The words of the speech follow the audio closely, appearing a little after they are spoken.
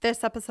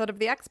This episode of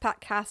the Expat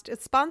Cast is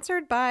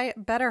sponsored by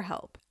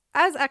BetterHelp.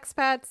 As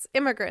expats,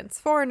 immigrants,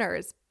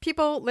 foreigners,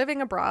 people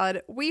living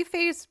abroad, we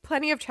face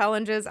plenty of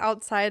challenges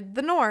outside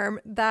the norm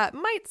that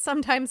might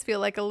sometimes feel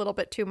like a little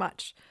bit too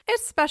much,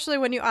 especially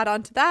when you add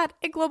on to that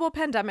a global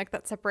pandemic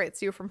that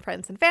separates you from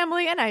friends and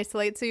family and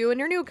isolates you in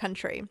your new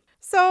country.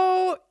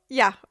 So,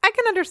 yeah, I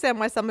can understand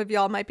why some of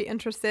y'all might be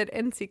interested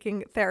in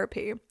seeking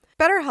therapy.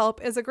 BetterHelp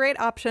is a great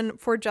option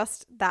for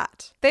just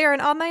that. They are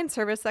an online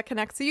service that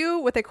connects you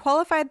with a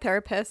qualified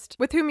therapist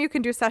with whom you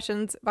can do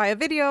sessions via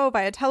video,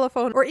 via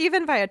telephone, or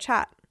even via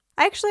chat.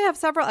 I actually have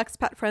several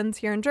expat friends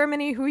here in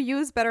Germany who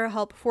use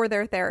BetterHelp for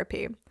their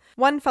therapy.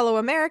 One fellow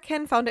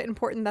American found it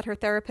important that her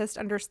therapist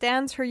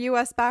understands her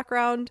US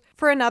background.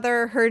 For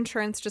another, her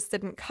insurance just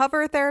didn't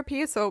cover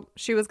therapy, so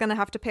she was going to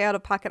have to pay out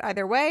of pocket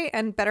either way,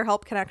 and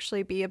BetterHelp can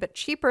actually be a bit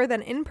cheaper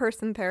than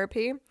in-person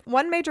therapy.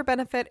 One major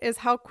benefit is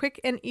how quick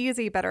and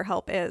easy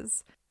BetterHelp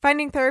is.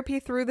 Finding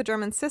therapy through the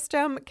German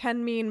system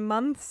can mean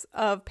months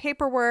of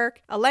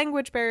paperwork, a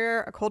language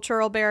barrier, a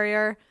cultural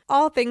barrier,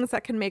 all things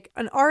that can make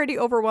an already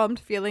overwhelmed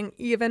feeling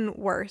even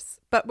worse.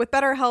 But with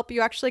BetterHelp,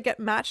 you actually get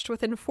matched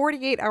within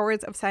 48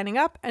 hours of signing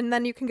up, and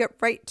then you can get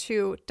right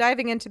to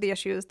diving into the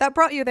issues that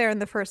brought you there in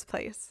the first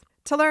place.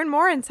 To learn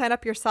more and sign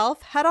up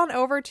yourself, head on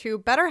over to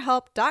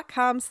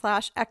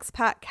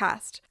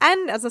betterhelp.com/expatcast.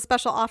 And as a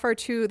special offer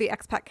to the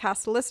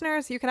ExpatCast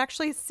listeners, you can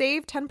actually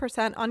save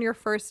 10% on your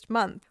first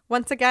month.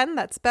 Once again,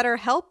 that's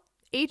BetterHelp,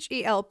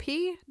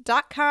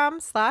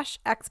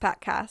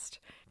 HELP.com/expatcast.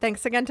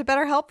 Thanks again to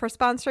BetterHelp for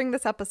sponsoring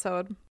this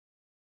episode.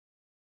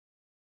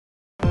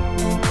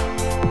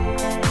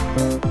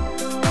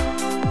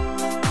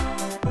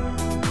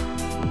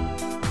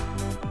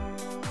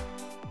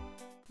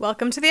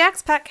 Welcome to the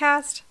Expat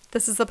Cast.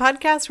 This is the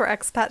podcast where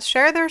expats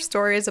share their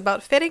stories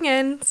about fitting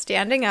in,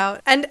 standing out,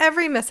 and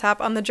every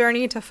mishap on the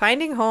journey to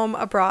finding home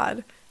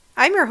abroad.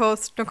 I'm your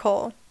host,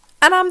 Nicole.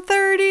 And I'm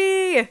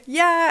 30!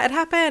 Yeah, it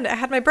happened. I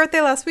had my birthday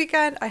last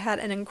weekend. I had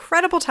an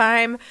incredible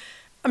time.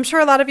 I'm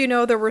sure a lot of you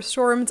know there were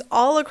storms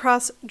all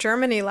across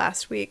Germany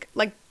last week.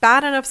 Like,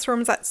 bad enough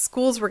storms that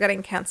schools were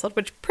getting canceled,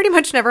 which pretty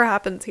much never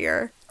happens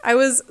here. I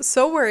was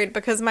so worried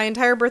because my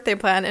entire birthday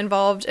plan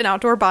involved an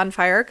outdoor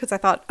bonfire because I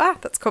thought,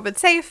 that's COVID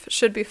safe,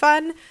 should be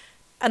fun.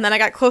 And then I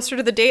got closer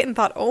to the date and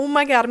thought, oh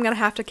my God, I'm going to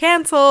have to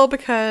cancel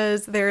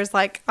because there's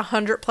like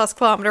 100+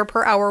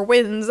 km/h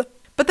winds.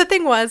 But the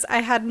thing was,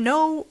 I had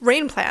no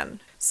rain plan.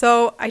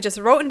 So I just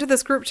wrote into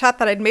this group chat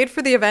that I'd made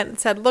for the event and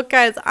said, look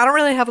guys, I don't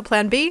really have a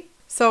plan B.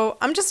 So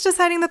I'm just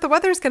deciding that the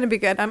weather's going to be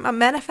good. I'm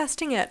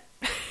manifesting it.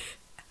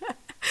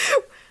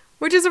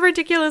 Which is a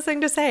ridiculous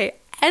thing to say.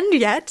 And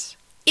yet,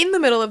 in the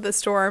middle of the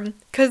storm,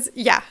 because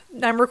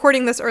I'm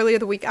recording this earlier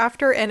the week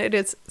after and it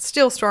is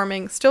still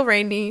storming, still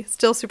rainy,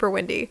 still super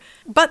windy.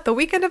 But the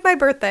weekend of my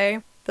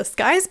birthday, the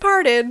skies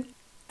parted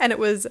and it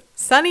was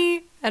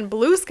sunny and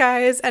blue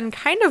skies and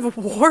kind of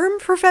warm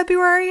for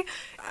February.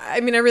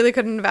 I mean, I really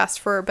couldn't have asked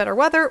for better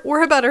weather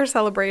or a better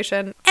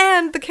celebration.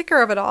 And the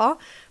kicker of it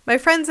all, my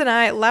friends and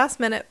I last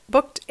minute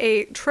booked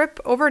a trip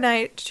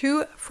overnight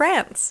to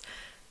France.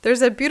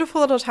 There's a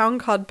beautiful little town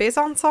called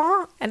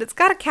Besançon, and it's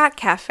got a cat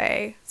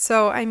cafe.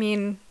 So, I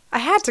mean, I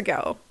had to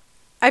go.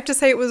 I have to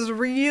say it was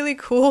really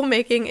cool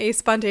making a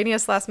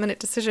spontaneous last-minute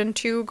decision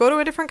to go to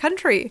a different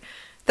country.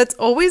 That's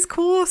always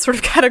cool, sort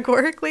of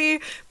categorically,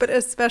 but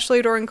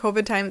especially during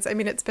COVID times. I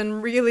mean, it's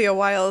been really a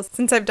while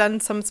since I've done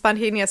some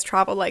spontaneous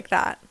travel like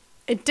that.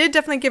 It did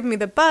definitely give me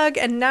the bug,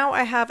 and now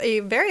I have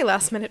a very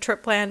last-minute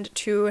trip planned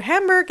to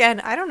Hamburg,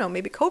 and I don't know,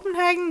 maybe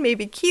Copenhagen,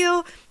 maybe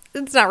Kiel.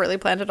 It's not really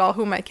planned at all,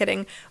 who am I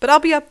kidding? But I'll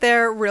be up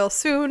there real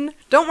soon.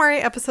 Don't worry,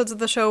 episodes of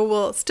the show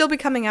will still be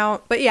coming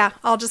out. But yeah,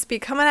 I'll just be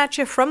coming at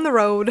you from the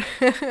road.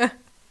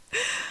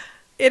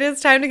 It is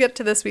time to get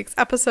to this week's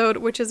episode,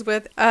 which is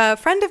with a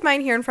friend of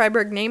mine here in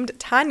Freiburg named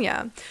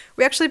Tanya.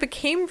 We actually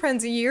became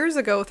friends years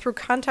ago through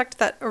contact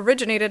that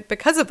originated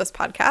because of this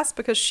podcast,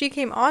 because she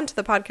came on to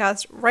the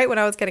podcast right when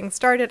I was getting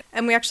started,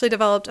 and we actually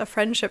developed a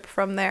friendship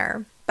from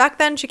there. Back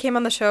then, she came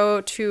on the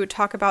show to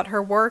talk about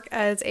her work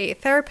as a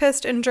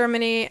therapist in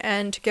Germany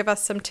and to give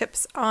us some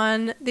tips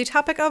on the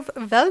topic of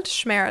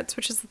Weltschmerz,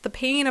 which is the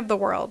pain of the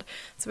world.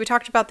 So we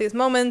talked about these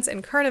moments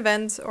in current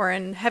events or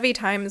in heavy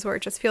times where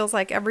it just feels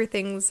like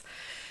everything's,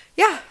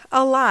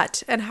 a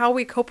lot, and how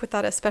we cope with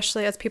that,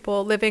 especially as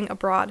people living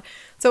abroad.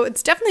 So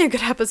it's definitely a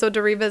good episode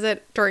to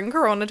revisit during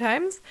Corona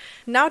times.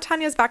 Now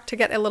Tanya's back to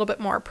get a little bit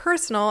more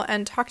personal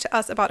and talk to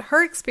us about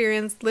her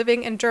experience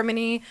living in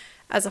Germany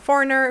as a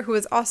foreigner who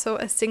is also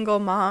a single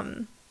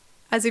mom.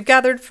 As you've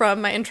gathered from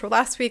my intro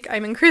last week,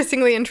 I'm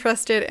increasingly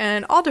interested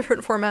in all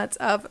different formats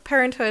of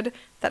parenthood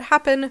that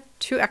happen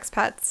to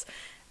expats.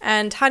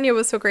 And Tanya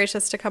was so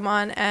gracious to come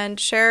on and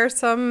share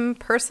some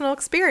personal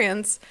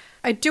experience.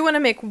 I do want to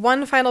make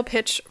one final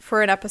pitch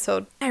for an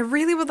episode. I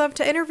really would love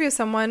to interview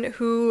someone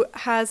who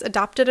has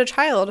adopted a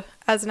child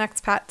as an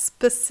expat,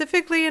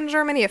 specifically in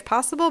Germany if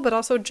possible, but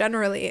also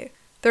generally.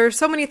 There are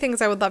so many things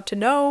I would love to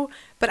know,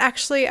 but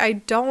actually I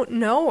don't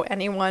know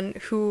anyone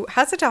who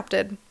has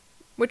adopted,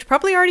 which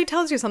probably already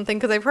tells you something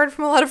because I've heard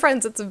from a lot of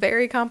friends it's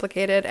very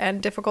complicated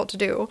and difficult to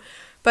do.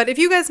 But if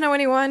you guys know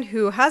anyone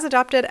who has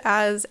adopted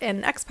as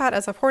an expat,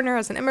 as a foreigner,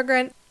 as an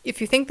immigrant,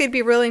 if you think they'd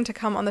be willing to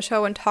come on the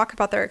show and talk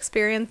about their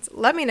experience,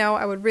 let me know.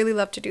 I would really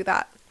love to do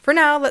that. For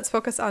now, let's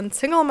focus on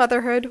single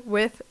motherhood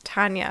with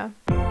Tanya.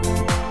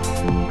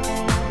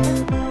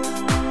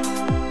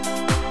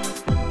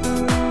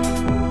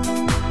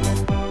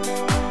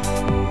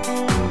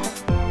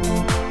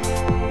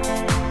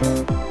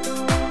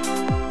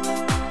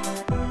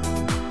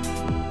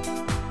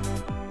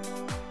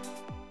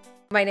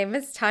 My name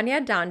is Tanya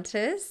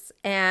Dantas,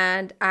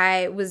 and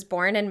I was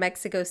born in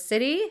Mexico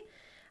City.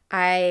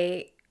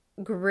 I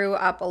grew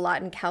up a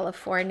lot in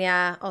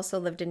California, also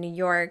lived in New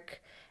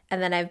York,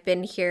 and then I've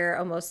been here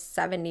almost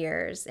 7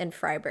 years in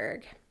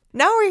Freiburg.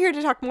 Now we're here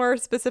to talk more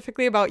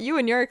specifically about you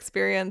and your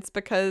experience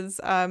because,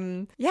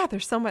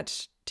 there's so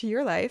much to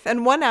your life.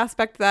 And one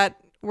aspect that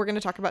we're going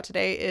to talk about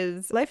today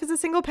is life as a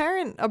single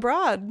parent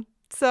abroad.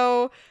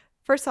 So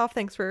first off,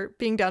 thanks for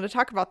being down to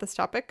talk about this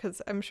topic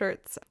because I'm sure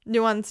it's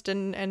nuanced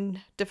and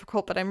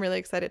difficult, but I'm really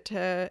excited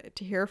to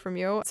hear from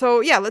you.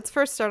 So yeah, let's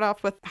first start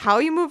off with how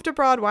you moved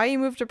abroad, why you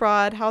moved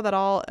abroad, how that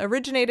all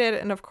originated,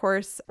 and of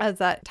course, as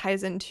that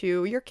ties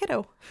into your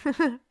kiddo.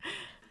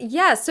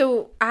 Yeah,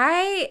 so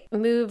I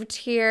moved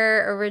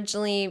here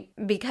originally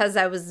because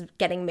I was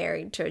getting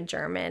married to a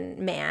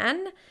German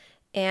man,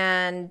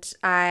 and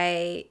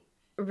I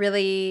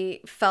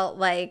really felt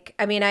like,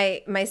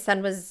 my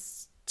son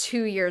was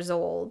 2 years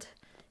old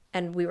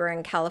and we were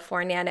in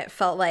California, and it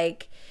felt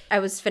like I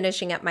was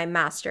finishing up my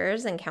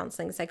master's in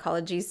counseling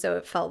psychology. So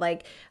it felt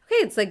like, okay,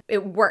 it's like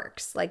it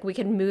works. Like we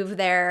can move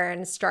there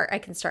and I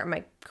can start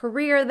my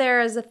career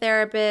there as a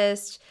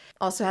therapist.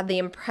 Also had the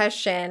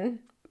impression,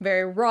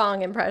 very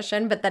wrong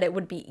impression, but that it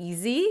would be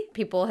easy.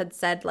 People had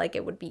said like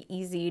it would be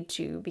easy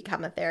to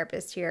become a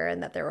therapist here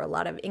and that there were a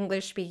lot of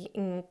English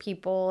speaking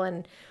people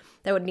and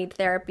that would need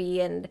therapy,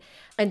 and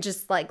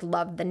just like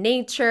loved the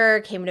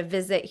nature, came to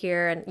visit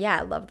here, and yeah,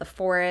 I love the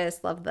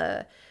forest, love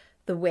the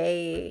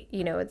way,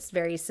 it's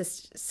very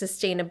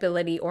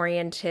sustainability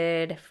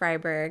oriented,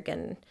 Freiburg,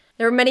 and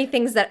there were many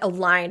things that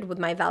aligned with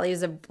my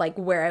values of like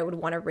where I would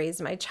want to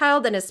raise my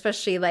child, and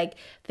especially like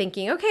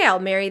thinking, okay, I'll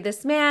marry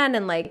this man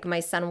and like my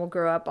son will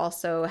grow up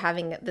also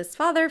having this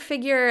father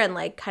figure and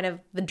like kind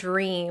of the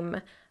dream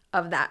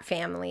of that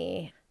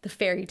family. The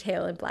fairy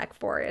tale in Black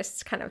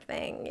Forest kind of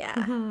thing. Yeah.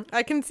 Mm-hmm.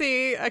 I can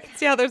see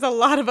how there's a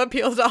lot of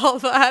appeal to all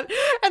of that.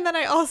 And then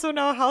I also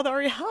know how the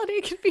reality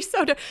can be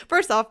so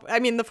First off,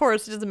 the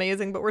forest is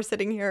amazing, but we're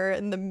sitting here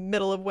in the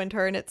middle of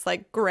winter and it's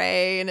like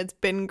gray and it's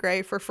been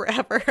gray for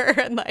forever.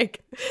 And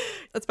like,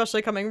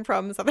 especially coming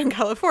from Southern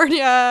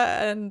California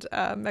and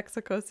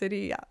Mexico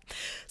City. Yeah.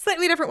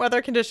 Slightly different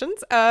weather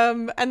conditions.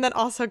 And then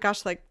also,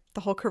 gosh, like, the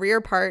whole career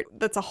part,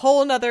 that's a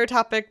whole nother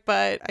topic,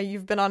 but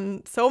you've been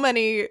on so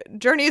many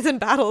journeys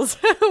and battles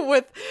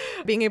with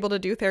being able to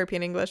do therapy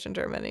in English in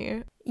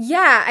Germany.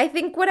 Yeah, I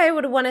think what I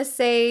would want to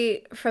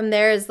say from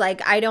there is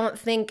like, I don't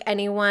think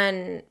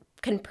anyone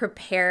can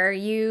prepare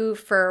you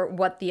for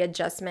what the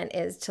adjustment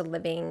is to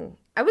living,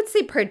 I would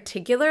say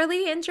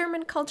particularly in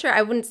German culture.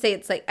 I wouldn't say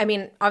it's like,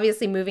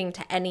 obviously moving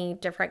to any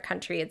different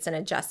country, it's an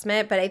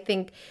adjustment, but I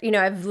think,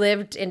 I've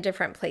lived in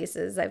different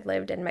places. I've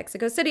lived in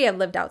Mexico City. I've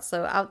lived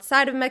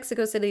outside of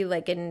Mexico City,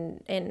 like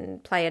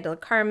in Playa del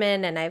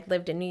Carmen, and I've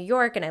lived in New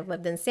York, and I've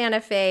lived in Santa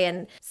Fe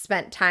and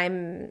spent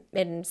time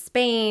in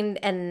Spain,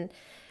 and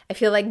I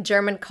feel like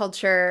German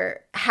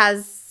culture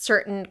has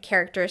certain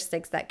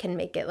characteristics that can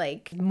make it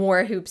like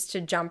more hoops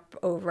to jump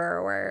over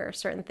or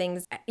certain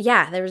things.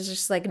 Yeah, there was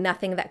just like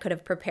nothing that could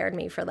have prepared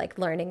me for like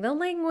learning the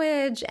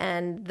language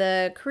and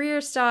the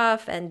career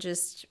stuff and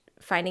just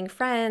finding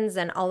friends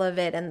and all of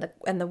it, and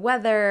the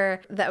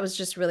weather. That was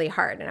just really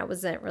hard. And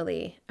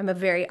I'm a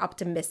very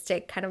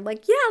optimistic kind of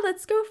like, yeah,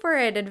 let's go for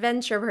it,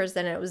 adventure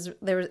person.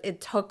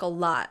 It took a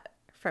lot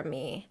from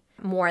me,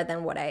 more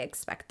than what I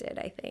expected,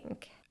 I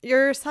think.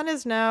 Your son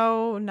is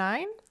now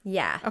 9?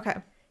 Yeah. Okay.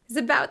 He's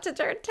about to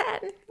turn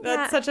 10.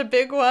 That's such a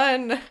big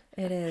one.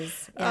 It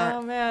is. Yeah.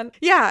 Oh, man.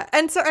 Yeah.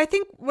 And so I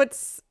think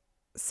what's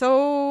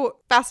so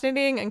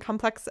fascinating and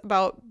complex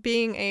about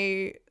being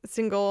a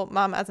single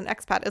mom as an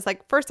expat is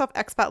like, first off,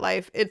 expat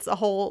life, it's a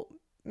whole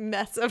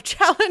mess of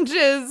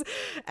challenges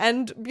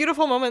and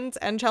beautiful moments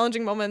and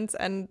challenging moments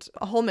and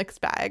a whole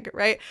mixed bag,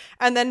 right?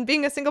 And then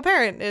being a single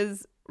parent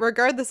is,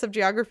 regardless of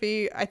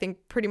geography, I think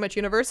pretty much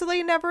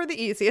universally never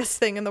the easiest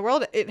thing in the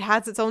world. It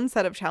has its own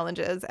set of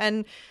challenges.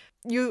 And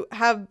you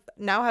have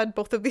now had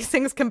both of these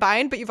things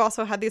combined, but you've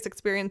also had these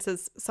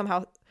experiences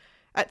somehow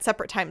at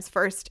separate times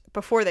first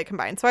before they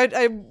combine. So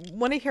I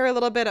want to hear a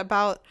little bit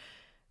about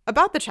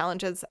the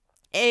challenges.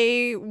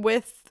 A,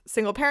 with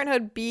single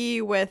parenthood, B,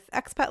 with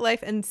expat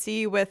life, and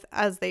C, with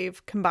as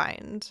they've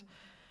combined.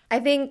 I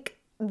think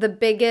the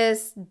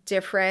biggest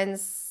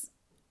difference,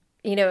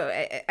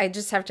 I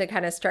just have to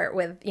kind of start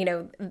with,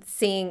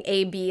 seeing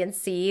A, B, and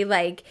C.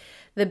 Like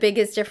the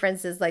biggest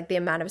difference is like the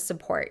amount of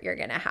support you're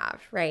going to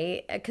have,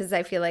 right? Because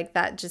I feel like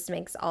that just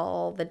makes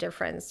all the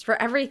difference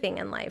for everything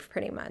in life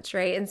pretty much,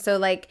 right? And so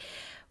like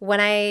when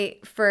I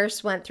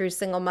first went through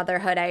single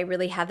motherhood, I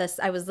really had this,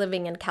 I was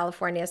living in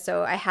California,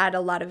 so I had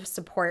a lot of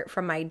support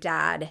from my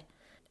dad,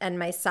 and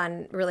my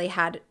son really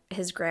had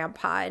his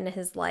grandpa in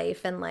his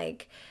life, and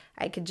like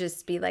I could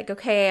just be like,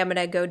 okay, I'm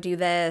gonna go do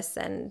this,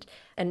 and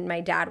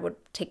my dad would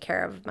take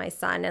care of my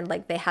son, and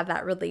like they had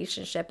that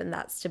relationship and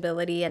that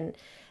stability, and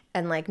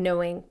like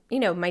knowing, you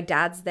know, my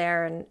dad's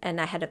there,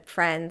 and I had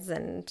friends,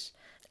 and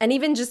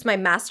even just my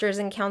master's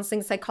in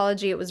counseling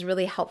psychology, it was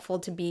really helpful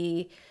to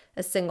be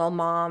a single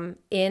mom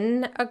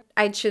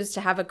I chose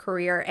to have a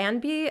career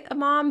and be a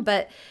mom,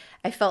 but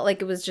I felt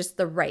like it was just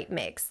the right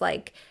mix.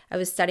 Like I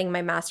was studying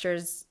my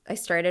master's, I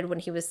started when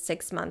he was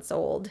 6 months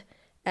old,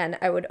 and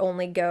I would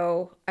only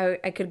go,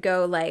 I could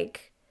go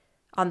like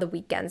on the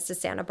weekends to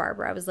Santa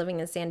Barbara. I was living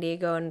in San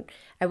Diego, and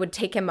I would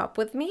take him up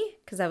with me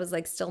because I was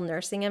like still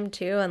nursing him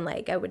too. And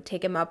like I would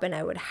take him up, and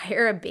I would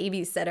hire a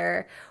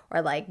babysitter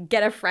or like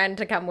get a friend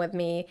to come with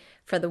me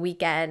for the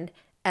weekend.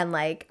 And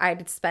like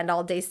I'd spend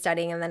all day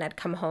studying, and then I'd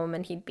come home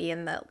and he'd be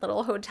in the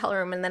little hotel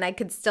room, and then I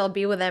could still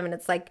be with him. And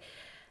it's like,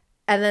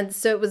 and then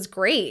so it was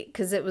great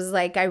because it was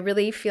like I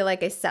really feel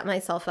like I set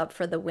myself up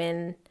for the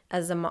win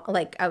as a mom.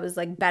 Like I was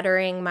like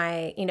bettering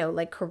my, you know,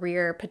 like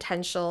career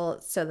potential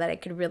so that I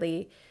could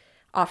really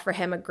offer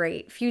him a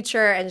great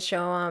future and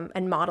show him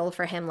and model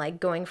for him like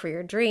going for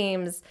your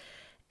dreams,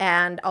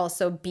 and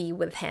also be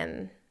with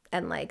him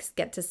and like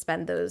get to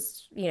spend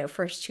those, you know,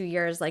 first 2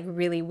 years like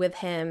really with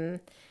him.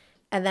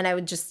 And then I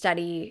would just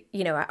study,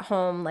 you know, at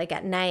home, like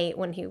at night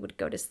when he would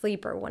go to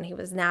sleep, or when he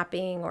was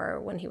napping, or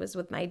when he was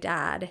with my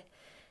dad.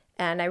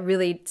 And I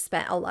really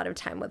spent a lot of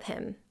time with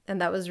him.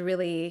 And that was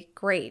really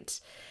great.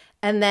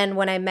 And then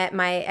when I met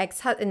my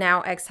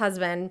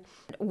ex-husband,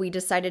 we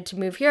decided to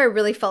move here. I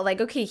really felt like,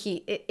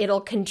 okay,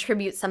 it'll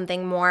contribute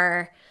something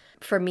more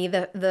for me,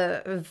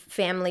 the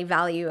family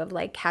value of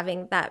like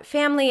having that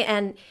family.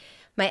 And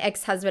my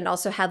ex-husband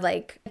also had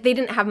like, they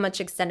didn't have much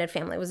extended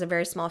family. It was a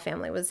very small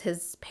family. It was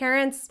his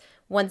parents,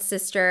 one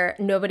sister,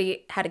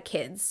 nobody had a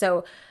kid.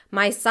 So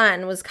my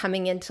son was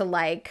coming into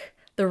like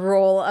the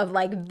role of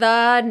like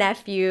the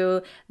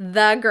nephew,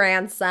 the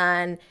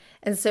grandson.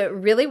 And so it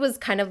really was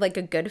kind of like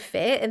a good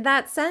fit in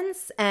that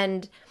sense.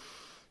 And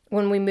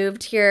when we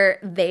moved here,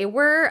 they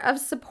were of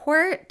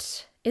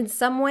support in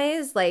some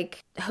ways,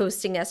 like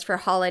hosting us for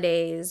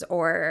holidays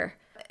or,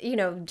 you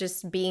know,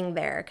 just being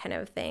there kind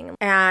of thing.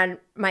 And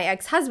my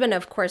ex-husband,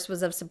 of course,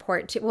 was of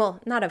support too. Well,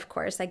 not of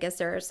course. I guess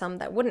there are some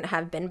that wouldn't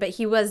have been, but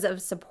he was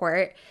of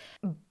support.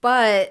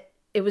 But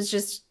it was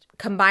just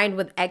combined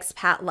with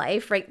expat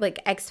life, right?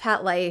 Like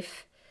expat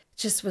life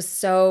just was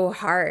so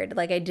hard.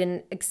 Like I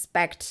didn't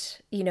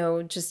expect, you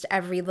know, just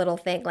every little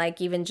thing, like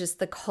even just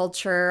the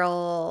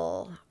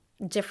cultural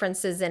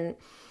differences in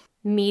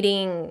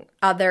meeting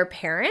other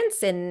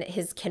parents in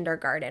his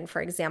kindergarten,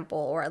 for example,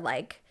 or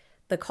like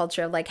the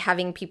culture of like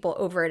having people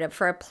over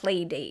for a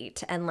play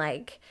date and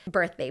like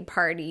birthday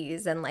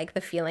parties, and like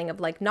the feeling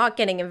of like not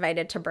getting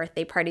invited to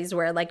birthday parties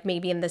where like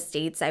maybe in the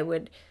States I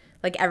would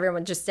like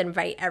everyone just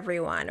invite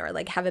everyone, or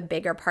like have a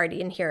bigger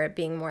party, and here it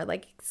being more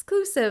like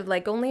exclusive,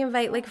 like only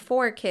invite like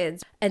 4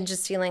 kids, and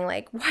just feeling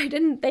like, why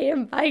didn't they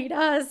invite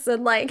us?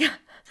 And like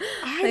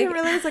I didn't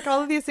realize like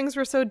all of these things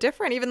were so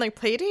different, even like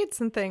play dates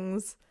and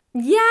things.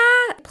 Yeah,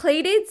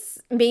 playdates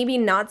maybe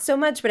not so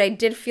much, but I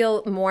did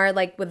feel more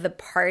like with the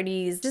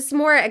parties, just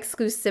more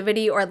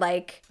exclusivity, or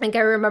like I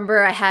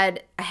remember I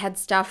had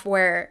stuff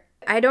where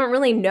I don't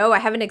really know. I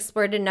haven't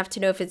explored enough to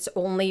know if it's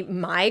only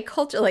my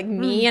culture, like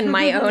me and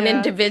my own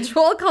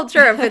individual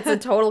culture, or if it's a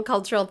total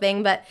cultural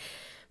thing. But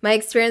my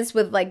experience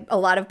with like a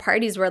lot of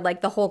parties where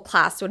like the whole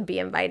class would be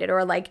invited,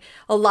 or like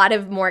a lot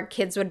of more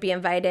kids would be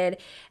invited.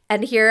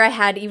 And here I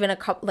had even a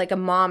couple, like a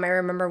mom. I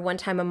remember one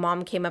time a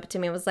mom came up to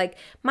me and was like,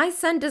 my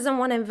son doesn't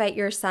want to invite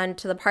your son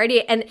to the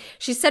party. And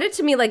she said it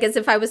to me like as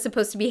if I was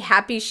supposed to be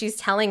happy she's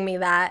telling me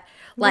that.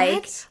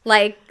 Like,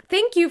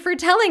 thank you for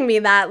telling me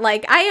that.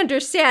 Like, I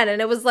understand. And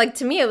it was like,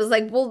 to me, it was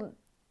like, well,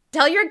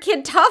 tell your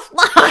kid tough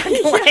luck.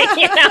 Like,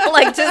 you know,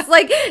 like just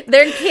like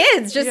they're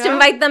kids, just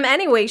invite them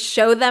anyway,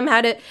 show them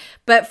how to.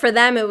 But for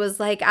them, it was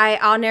like, I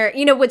honor,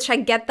 you know, which I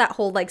get that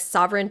whole like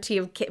sovereignty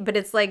of kids, but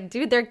it's like,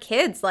 dude, they're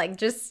kids. Like,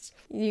 just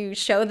you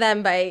show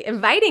them by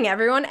inviting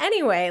everyone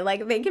anyway,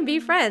 like they can be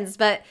friends.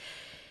 But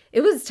it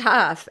was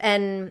tough.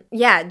 And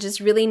yeah, just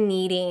really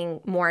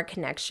needing more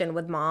connection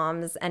with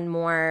moms and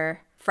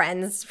more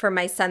friends for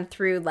my son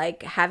through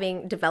like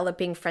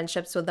developing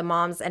friendships with the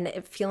moms, and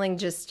it feeling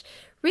just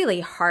really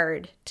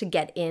hard to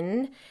get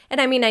in.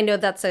 And I mean, I know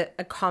that's a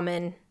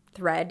common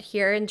thread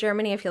here in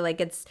Germany. I feel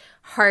like it's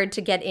hard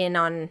to get in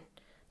on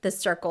the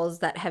circles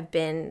that have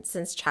been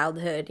since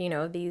childhood, you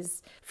know,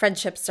 these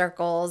friendship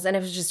circles. And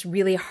it was just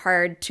really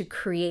hard to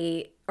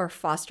create or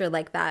foster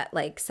like that,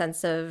 like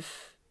sense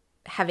of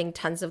having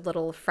tons of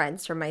little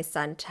friends for my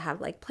son to have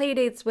like play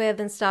dates with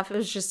and stuff. It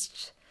was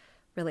just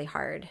really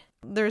hard.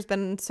 There's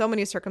been so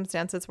many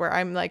circumstances where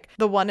I'm like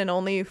the one and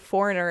only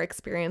foreigner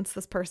experience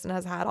this person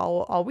has had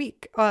all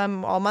week,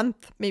 all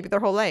month, maybe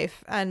their whole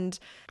life. And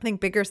I think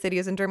bigger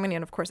cities in Germany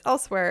and of course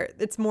elsewhere,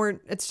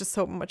 it's just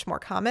so much more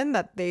common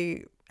that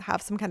they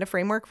have some kind of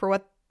framework for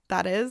what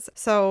that is.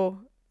 So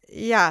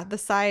yeah, the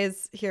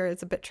size here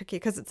is a bit tricky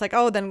because it's like,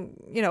 oh, then,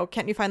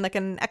 can't you find like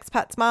an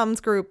expats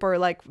moms group or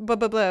like blah,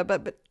 blah, blah.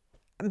 But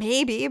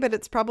maybe, but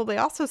it's probably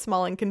also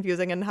small and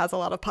confusing and has a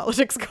lot of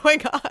politics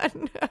going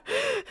on.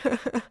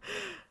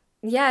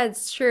 Yeah,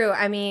 it's true.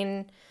 I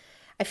mean,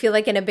 I feel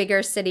like in a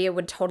bigger city, it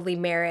would totally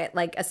merit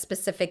like a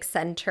specific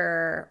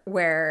center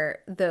where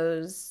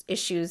those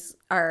issues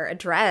are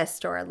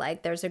addressed, or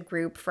like there's a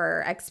group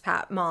for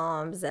expat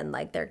moms and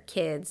like their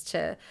kids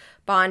to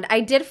bond.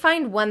 I did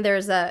find one,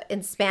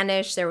 in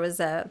Spanish, it's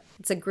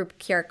a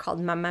group here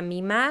called Mamma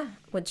Mima,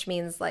 which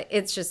means like,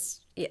 it's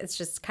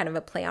just kind of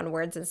a play on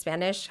words in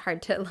Spanish,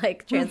 hard to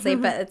like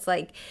translate, but it's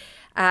like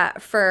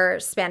for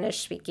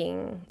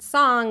Spanish-speaking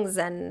songs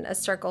and a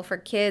circle for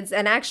kids.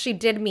 And I actually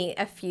did meet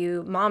a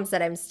few moms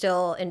that I'm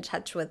still in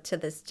touch with to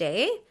this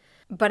day.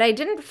 But I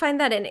didn't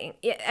find that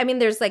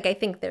I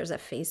think there's a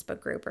Facebook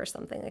group or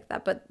something like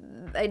that. But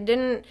I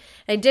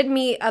did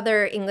meet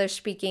other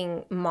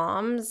English-speaking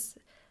moms,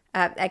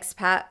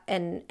 expat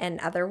and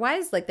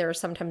otherwise. Like there were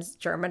sometimes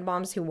German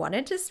moms who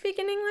wanted to speak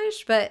in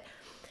English, but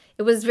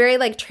it was very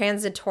like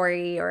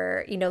transitory,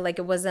 or, like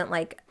it wasn't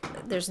like,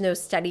 there's no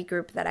study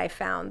group that I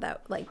found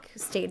that like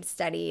stayed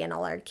steady and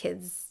all our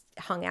kids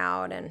hung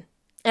out. And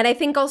I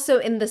think also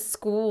in the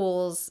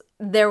schools,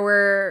 there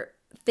were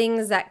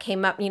things that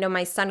came up.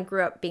 My son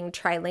grew up being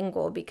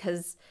trilingual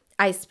because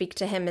I speak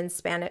to him in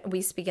Spanish.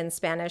 We speak in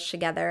Spanish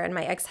together, and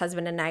my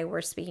ex-husband and I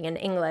were speaking in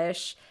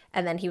English.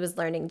 And then he was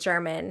learning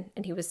German,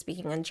 and he was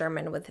speaking in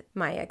German with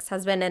my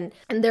ex-husband.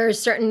 And there are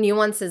certain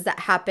nuances that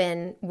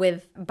happen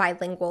with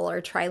bilingual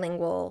or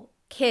trilingual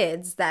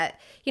kids that,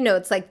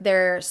 it's like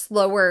they're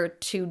slower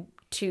to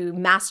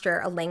master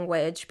a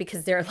language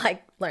because they're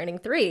like learning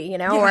three,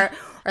 yeah.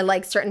 or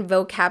like certain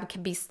vocab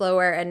can be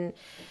slower, and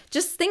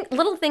just think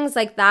little things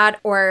like that.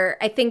 Or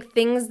I think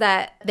things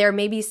that they're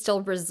maybe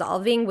still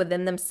resolving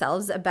within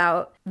themselves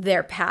about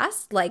their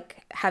past,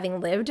 like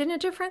having lived in a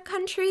different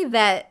country,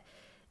 that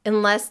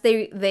unless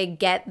they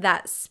get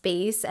that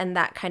space and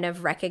that kind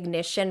of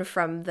recognition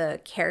from the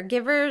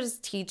caregivers,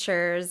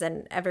 teachers,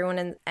 and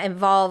everyone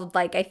involved,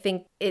 like I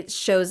think it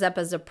shows up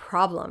as a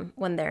problem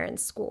when they're in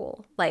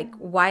school. Like,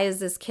 why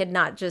is this kid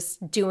not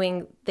just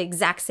doing the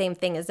exact same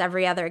thing as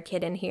every other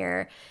kid in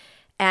here?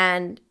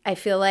 And I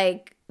feel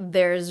like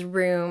there's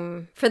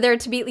room for there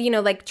to be,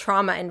 like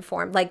trauma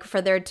informed, like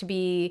for there to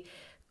be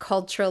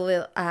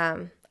culturally,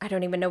 I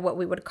don't even know what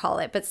we would call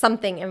it, but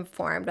something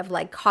informed of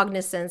like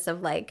cognizance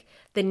of like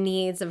the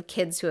needs of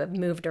kids who have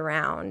moved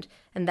around,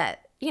 and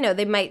that,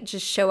 they might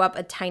just show up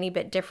a tiny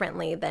bit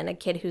differently than a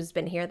kid who's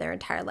been here their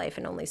entire life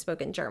and only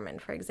spoken German,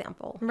 for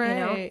example.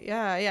 Right.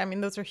 Yeah. I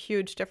mean, those are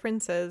huge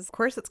differences. Of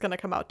course, it's going to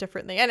come out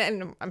differently.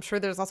 And I'm sure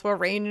there's also a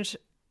range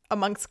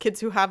amongst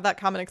kids who have that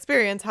common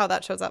experience, how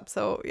that shows up.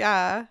 So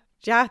yeah,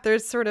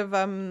 there's sort of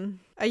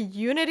a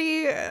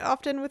unity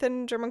often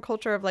within German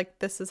culture of like,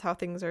 this is how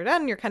things are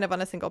done. You're kind of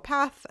on a single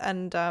path,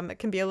 and it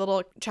can be a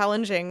little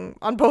challenging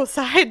on both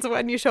sides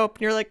when you show up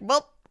and you're like,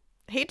 well,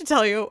 hate to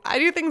tell you, I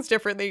do things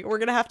differently. We're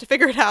going to have to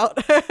figure it out.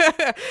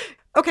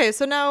 Okay,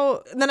 so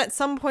now, then at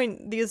some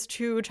point, these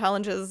two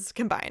challenges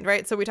combined,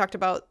 right? So we talked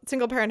about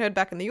single parenthood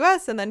back in the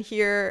US, and then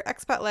here,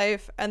 expat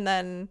life, and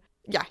then,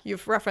 yeah,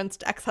 you've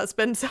referenced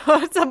ex-husband. So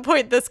at some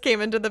point, this came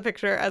into the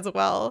picture as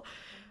well.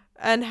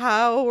 And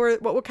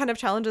what kind of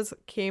challenges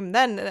came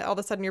then? And all of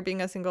a sudden you're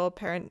being a single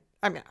parent.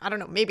 I mean, I don't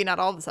know, maybe not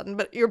all of a sudden,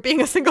 but you're being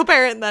a single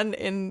parent then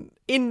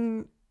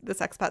in this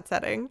expat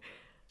setting.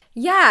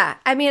 Yeah.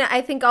 I mean,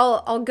 I think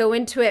I'll go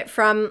into it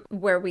from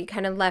where we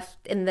kind of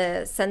left, in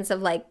the sense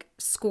of like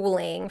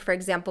schooling, for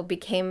example,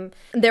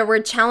 there were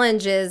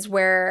challenges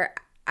where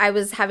I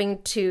was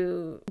having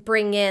to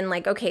bring in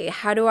like, okay,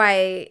 how do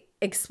I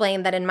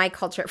explain that in my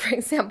culture? For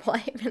example,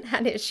 I even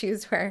had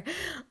issues where,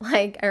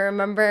 like, I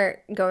remember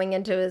going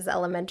into his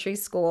elementary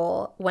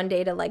school one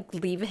day to like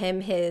leave him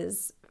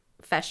his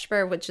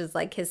Vesper, which is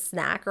like his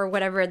snack or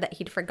whatever that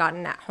he'd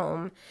forgotten at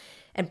home,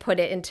 and put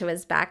it into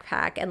his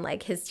backpack. And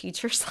like his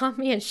teacher saw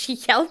me and she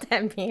yelled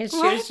at me, and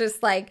she was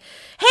just like,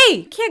 hey,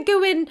 you can't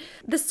go in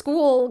the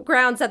school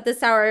grounds at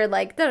this hour,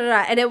 like da da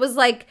da. And it was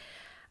like,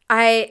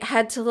 I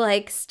had to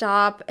like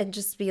stop and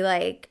just be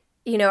like,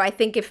 I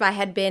think if I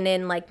had been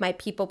in like my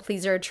people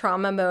pleaser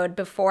trauma mode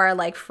before,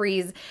 like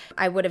freeze,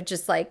 I would have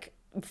just like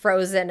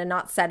frozen and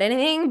not said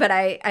anything. But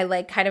I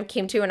like kind of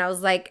came to, and I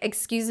was like,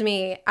 excuse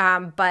me,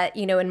 but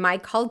in my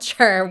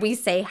culture, we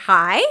say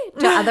hi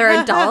to other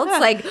adults.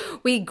 Like,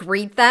 we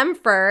greet them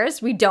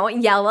first. We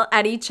don't yell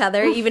at each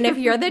other, even if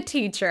you're the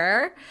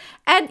teacher.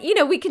 And,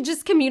 we can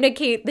just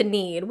communicate the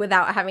need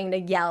without having to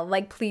yell.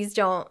 Like, please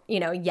don't,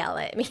 yell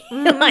at me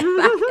like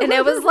that. And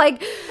it was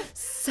like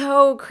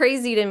so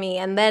crazy to me.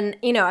 And then,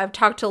 I've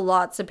talked to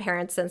lots of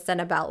parents since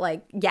then about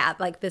like, yeah,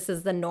 like this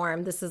is the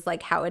norm. This is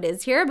like how it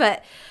is here.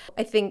 But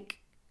I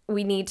think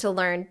we need to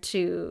learn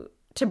to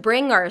to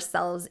bring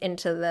ourselves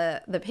into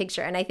the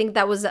picture. And I think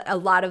that was a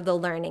lot of the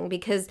learning,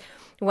 because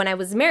when I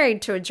was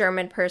married to a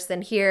German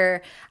person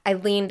here, I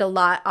leaned a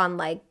lot on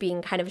like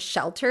being kind of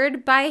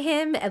sheltered by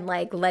him and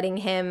like letting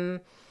him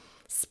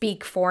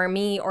speak for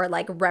me or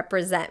like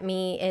represent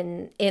me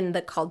in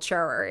the culture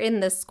or in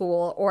the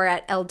school or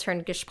at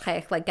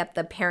Elterngespräch, like at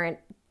the parent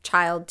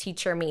child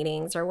teacher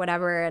meetings or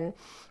whatever.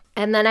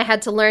 And then I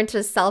had to learn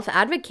to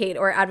self-advocate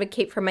or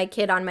advocate for my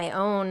kid on my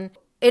own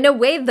in a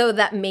way, though,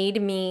 that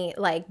made me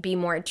like be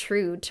more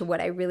true to what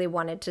I really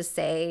wanted to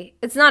say.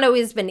 It's not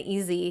always been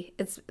easy.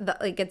 It's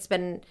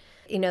been,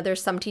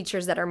 there's some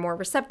teachers that are more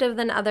receptive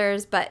than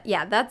others, but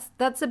yeah,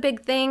 that's a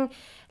big thing.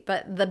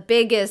 But the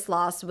biggest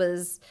loss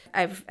was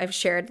I've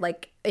shared,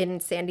 like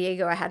in San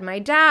Diego, I had my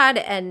dad,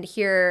 and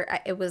here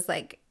it was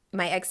like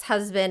my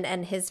ex-husband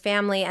and his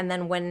family. And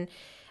then when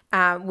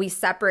we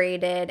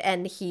separated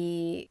and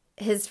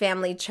his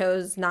family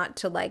chose not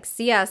to like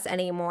see us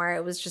anymore,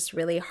 it was just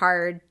really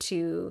hard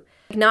to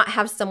not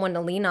have someone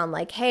to lean on,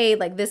 like, hey,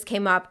 like this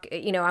came up,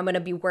 I'm going to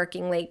be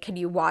working late. Could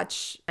you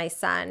watch my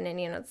son? And,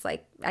 it's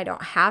like, I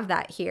don't have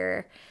that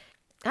here.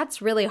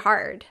 That's really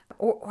hard.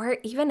 Or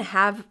even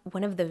have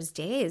one of those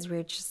days where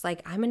it's just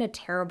like, I'm in a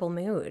terrible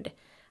mood.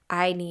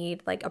 I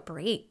need like a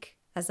break.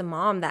 As a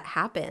mom, that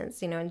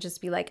happens, and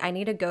just be like, I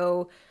need to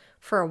go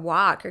for a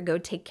walk or go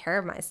take care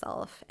of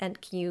myself. And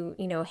can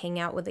you, hang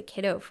out with a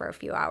kiddo for a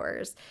few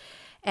hours?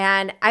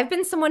 And I've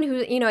been someone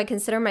who, I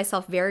consider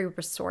myself very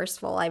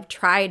resourceful. I've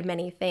tried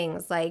many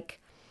things. Like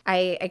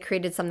I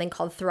created something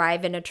called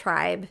Thrive in a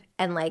Tribe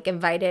and like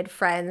invited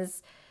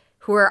friends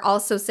who are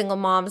also single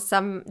moms,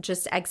 some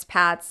just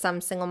expats,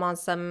 some single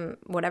moms, some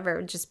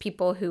whatever, just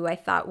people who I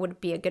thought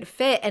would be a good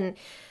fit, and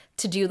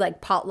to do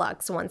like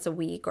potlucks once a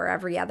week or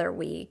every other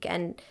week.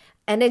 And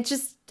it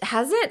just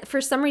hasn't, for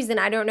some reason,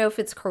 I don't know if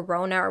it's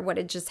Corona or what,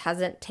 it just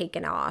hasn't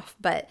taken off.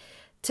 But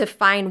to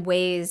find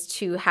ways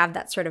to have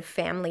that sort of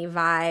family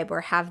vibe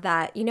or have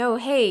that,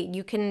 hey,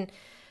 you can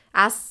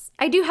ask.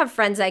 I do have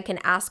friends I can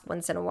ask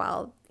once in a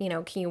while,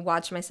 can you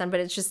watch my son? But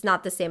it's just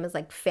not the same as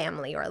like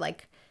family or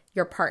like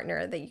your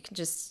partner, that you can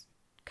just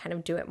kind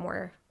of do it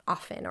more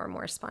often or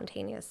more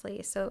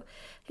spontaneously. So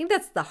I think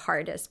that's the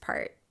hardest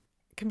part.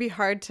 It can be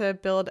hard to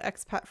build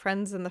expat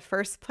friends in the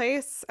first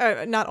place.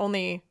 Not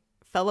only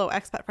fellow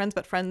expat friends,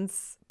 but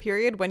friends,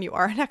 period, when you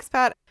are an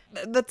expat.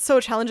 That's so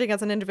challenging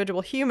as an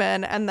individual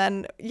human. And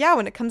then, yeah,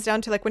 when it comes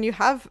down to like when you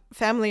have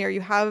family or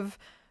you have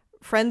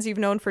friends you've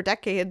known for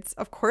decades,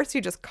 of course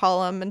you just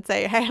call them and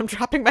say, hey, I'm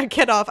dropping my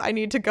kid off. I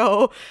need to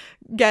go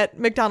get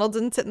McDonald's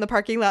and sit in the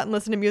parking lot and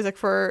listen to music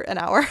for an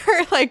hour.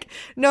 Like,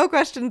 no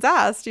questions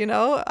asked, you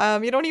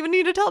don't even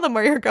need to tell them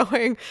where you're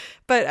going.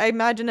 But I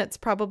imagine it's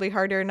probably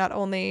harder. Not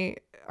only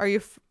are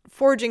you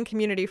forging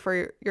community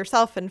for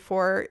yourself and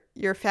for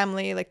your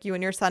family, like you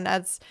and your son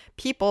as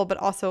people, but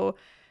also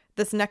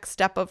this next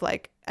step of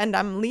like, and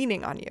I'm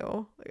leaning on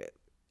you.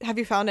 Have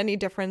you found any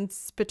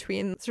difference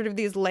between sort of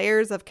these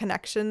layers of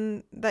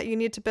connection that you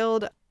need to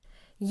build?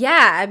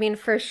 Yeah, I mean,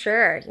 for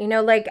sure.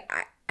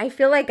 I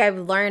feel like I've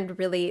learned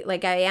really,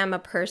 like I am a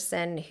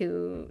person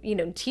who,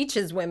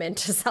 teaches women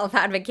to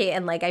self-advocate,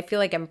 and like I feel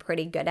like I'm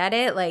pretty good at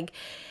it. Like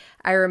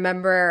I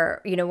remember,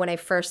 when I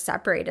first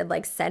separated,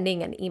 like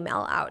sending an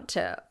email out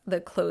to the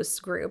close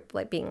group,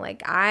 like being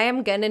like, I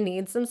am going to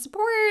need some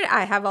support.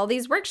 I have all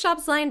these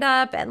workshops lined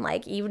up and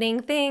like evening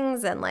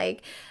things. And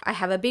like, I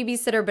have a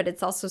babysitter, but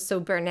it's also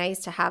super nice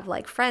to have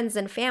like friends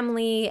and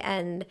family.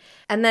 And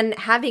then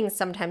having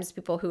sometimes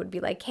people who would be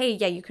like, hey,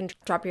 yeah, you can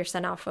drop your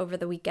son off over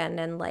the weekend.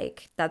 And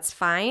like, that's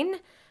fine.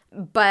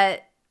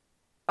 But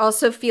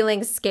also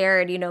feeling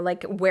scared,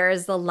 like, where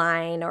is the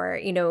line? Or,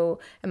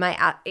 am I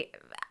at...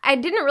 I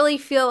really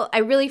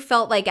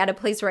felt like at a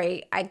place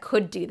where I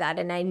could do that,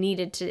 and I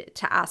needed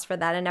to ask for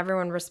that, and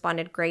everyone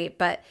responded great.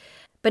 But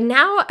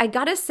now I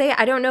gotta say,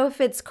 I don't know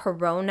if it's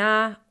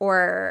Corona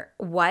or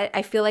what.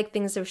 I feel like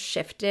things have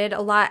shifted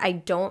a lot. I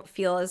don't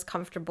feel as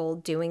comfortable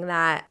doing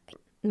that.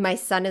 My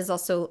son is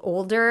also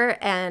older,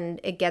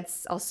 and it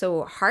gets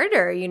also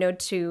harder,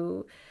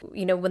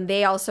 when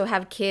they also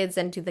have kids,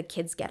 and do the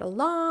kids get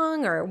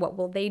along, or what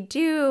will they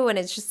do? And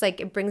it's just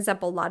like, it brings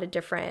up a lot of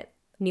different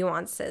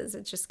nuances.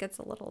 It just gets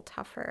a little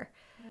tougher.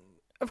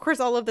 Of course,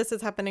 all of this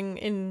is happening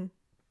in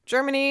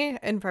Germany,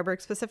 in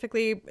Freiburg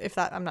specifically,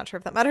 I'm not sure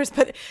if that matters,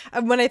 but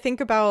when I think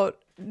about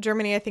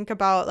Germany, I think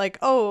about like,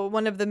 oh,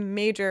 one of the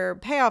major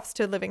payoffs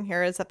to living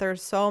here is that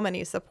there's so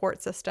many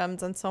support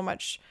systems and so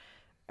much.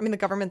 I mean, the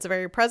government's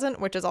very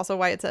present, which is also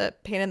why it's a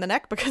pain in the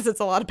neck, because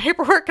it's a lot of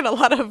paperwork and a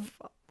lot of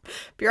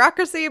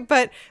bureaucracy.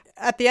 But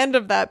at the end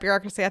of that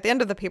bureaucracy, at the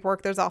end of the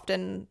paperwork, there's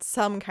often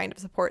some kind of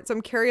support. So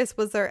I'm curious,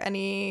 was there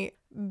any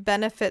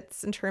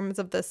benefits in terms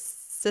of the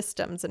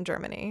systems in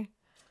Germany?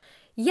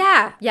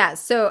 Yeah.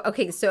 So,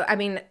 okay. So, I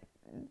mean,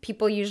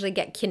 people usually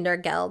get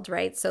Kindergeld,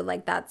 right? So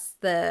like that's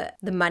the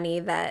money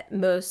that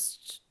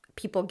most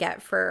people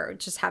get for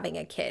just having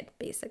a kid,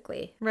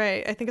 basically.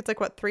 Right. I think it's like,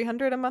 what,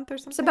 300 a month or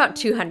something? It's about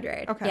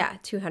 200. Okay. Yeah,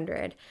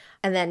 200.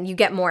 And then you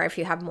get more if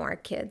you have more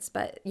kids.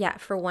 But yeah,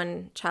 for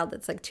one child,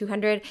 it's like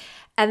 200.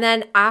 And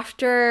then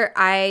after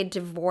I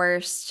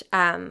divorced,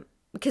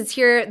 because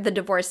here the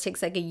divorce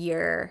takes like a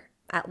year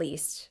at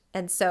least.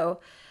 And so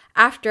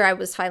after I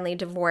was finally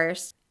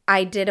divorced,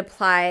 I did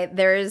apply.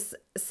 There's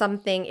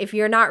something, if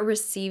you're not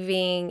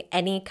receiving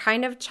any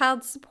kind of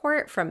child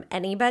support from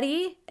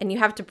anybody, and you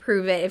have to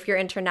prove it. If you're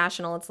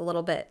international, it's a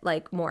little bit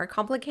like more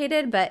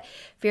complicated, but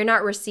if you're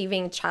not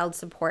receiving child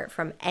support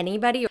from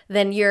anybody,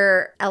 then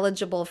you're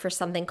eligible for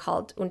something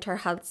called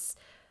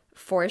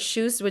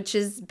Unterhaltsvorschuss, which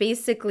is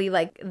basically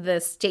like the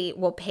state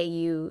will pay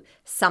you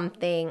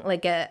something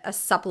like a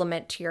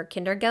supplement to your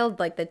Kindergeld,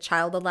 like the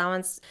child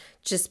allowance,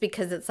 just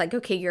because it's like,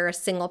 okay, you're a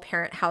single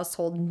parent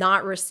household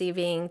not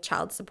receiving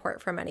child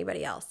support from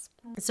anybody else.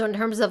 So in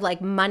terms of like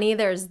money,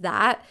 there's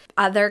that.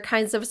 Other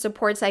kinds of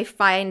supports, I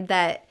find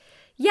that,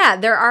 yeah,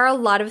 there are a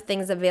lot of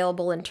things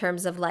available in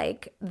terms of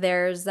like,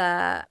 there's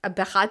a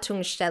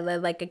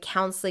Beratungsstelle, like a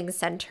counseling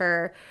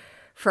center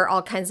for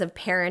all kinds of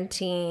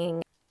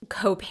parenting,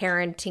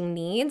 co-parenting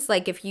needs.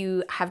 Like if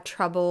you have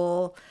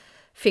trouble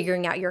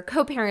figuring out your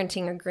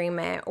co-parenting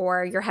agreement,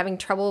 or you're having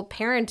trouble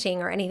parenting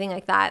or anything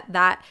like that,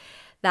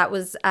 that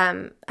was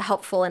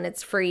helpful, and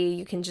it's free.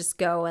 You can just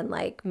go and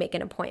like make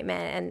an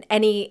appointment,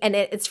 and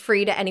it's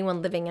free to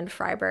anyone living in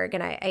Freiburg.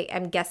 And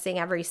I'm guessing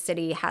every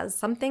city has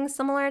something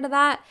similar to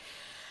that.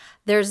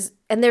 There's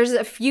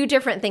a few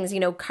different things,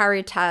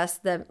 Caritas,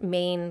 the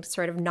main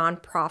sort of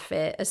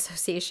nonprofit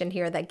association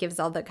here that gives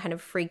all the kind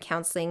of free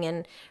counseling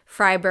in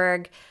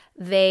Freiburg.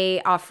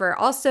 They offer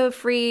also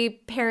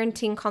free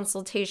parenting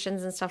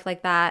consultations and stuff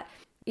like that.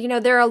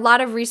 There are a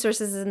lot of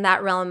resources in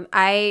that realm.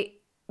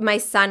 My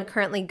son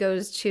currently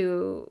goes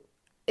to,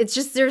 it's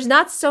just, there's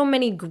not so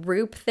many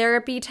group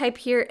therapy type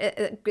here,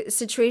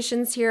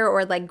 situations here,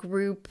 or like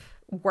group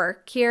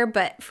work here,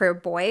 but for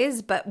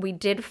boys, but we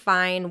did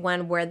find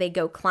one where they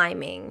go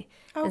climbing.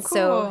 And cool.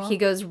 So he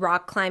goes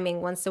rock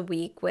climbing once a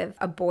week with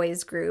a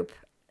boys group,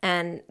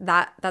 and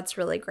that's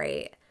really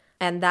great.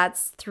 And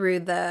that's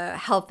through the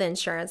health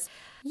insurance.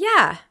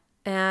 Yeah.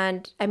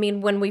 And I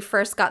mean, when we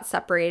first got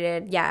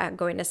separated, yeah,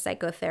 going to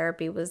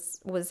psychotherapy was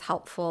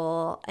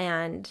helpful.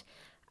 And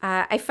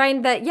I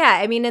find that, yeah,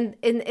 I mean,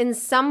 in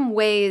some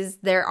ways,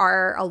 there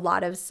are a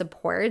lot of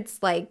supports,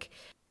 like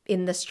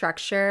in the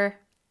structure.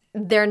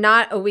 They're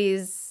not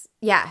always,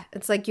 yeah,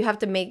 it's like you have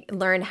to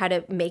learn how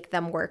to make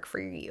them work for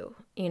you,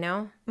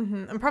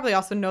 Mm-hmm. And probably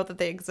also know that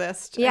they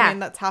exist. Yeah. I mean,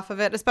 that's half of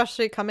it,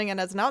 especially coming in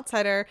as an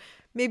outsider.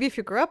 Maybe if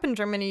you grew up in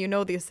Germany,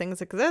 these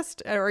things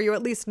exist, or you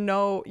at least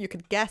know, you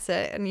could guess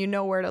it and you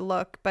know where to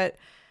look. But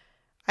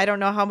I don't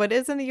know how it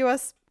is in the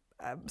US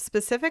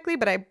specifically,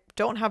 but I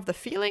don't have the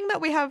feeling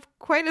that we have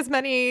quite as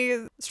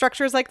many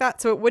structures like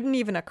that. So it wouldn't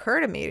even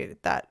occur to me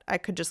that I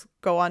could just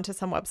go onto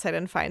some website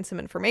and find some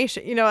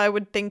information.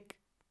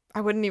 I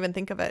wouldn't even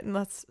think of it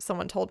unless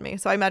someone told me.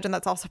 So I imagine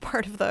that's also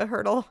part of the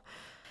hurdle.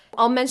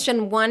 I'll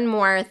mention one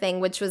more thing,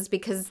 which was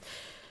because,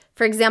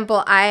 for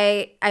example,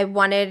 I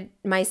wanted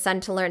my son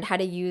to learn how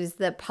to use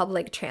the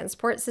public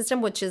transport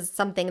system, which is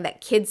something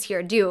that kids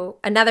here do.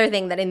 Another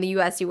thing that in the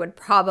US you would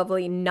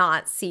probably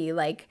not see,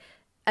 like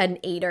an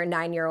 8 or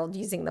 9-year-old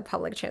using the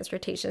public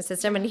transportation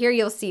system. And here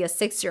you'll see a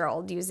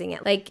 6-year-old using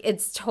it. Like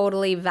it's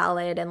totally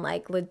valid and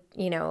like,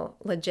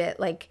 legit,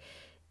 like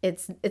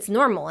it's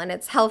normal and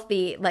it's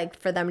healthy, like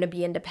for them to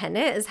be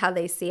independent is how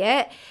they see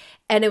it.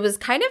 And it was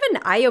kind of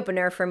an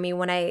eye-opener for me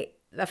when a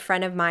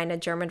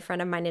German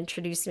friend of mine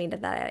introduced me to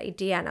that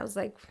idea. And I was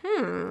like,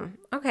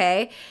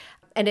 okay.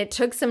 And it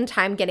took some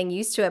time getting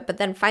used to it. But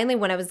then finally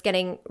when I was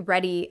getting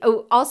ready,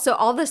 also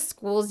all the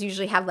schools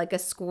usually have like a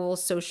school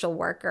social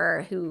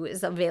worker who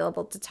is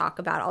available to talk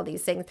about all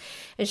these things.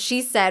 And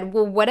she said,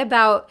 well, what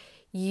about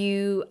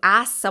you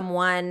ask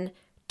someone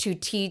to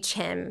teach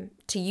him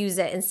to use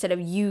it instead of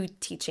you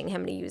teaching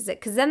him to use it?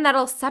 Because then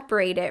that'll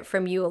separate it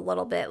from you a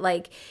little bit.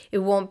 Like it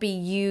won't be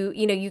you,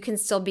 you can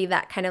still be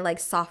that kind of like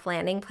soft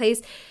landing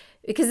place,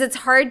 because it's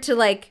hard to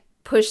like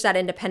push that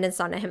independence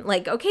onto him.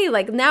 Like, okay,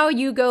 like now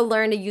you go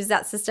learn to use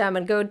that system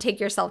and go take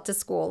yourself to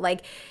school.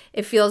 Like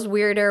it feels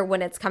weirder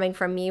when it's coming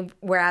from me.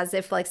 Whereas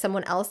if like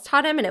someone else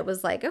taught him and it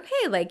was like,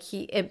 okay, like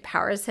he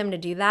empowers him to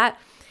do that.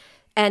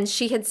 And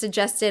she had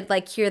suggested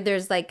like here,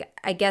 there's like,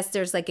 I guess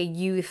there's like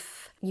a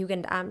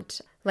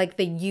Jugendamt, like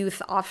the youth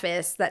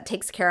office that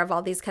takes care of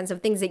all these kinds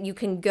of things that you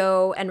can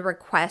go and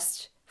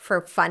request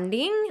for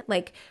funding,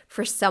 like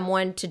for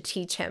someone to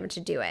teach him to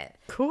do it.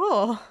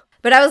 Cool.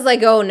 But I was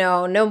like, oh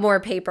no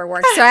more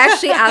paperwork. So I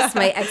actually asked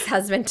my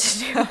ex-husband to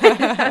do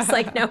it. I was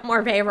like, no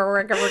more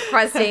paperwork of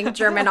requesting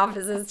German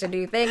offices to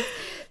do things.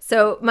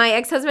 So my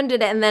ex-husband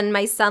did it, and then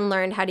my son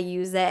learned how to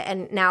use it,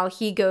 and now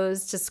he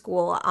goes to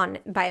school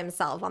by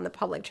himself on the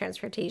public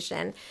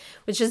transportation,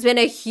 which has been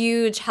a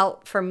huge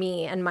help for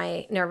me and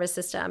my nervous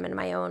system and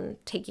my own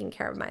taking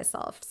care of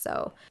myself.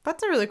 So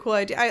that's a really cool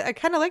idea. I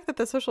kind of like that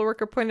the social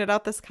worker pointed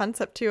out this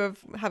concept too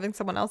of having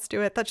someone else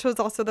do it. That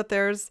shows also that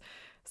there's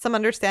some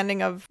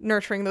understanding of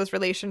nurturing those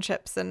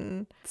relationships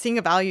and seeing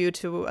a value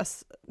to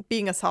us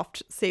being a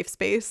soft, safe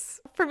space.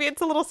 For me,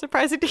 it's a little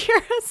surprising to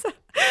hear us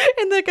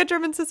in like a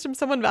German system,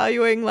 someone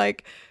valuing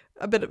like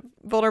a bit of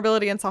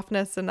vulnerability and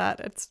softness, and that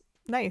it's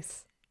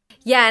nice.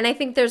 Yeah, and I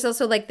think there's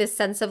also like this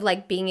sense of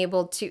like being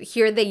able to,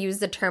 here they use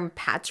the term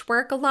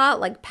patchwork a lot,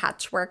 like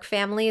patchwork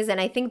families, and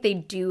I think they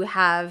do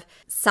have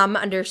some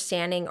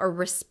understanding or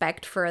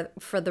respect for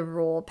the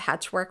role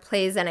patchwork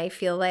plays, and I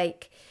feel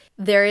like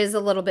there is a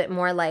little bit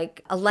more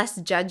like a less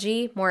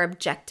judgy, more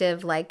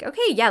objective, like,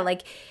 okay, yeah,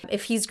 like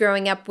if he's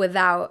growing up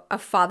without a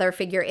father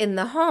figure in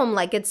the home,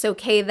 like it's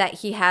okay that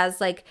he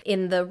has like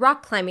in the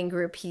rock climbing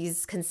group,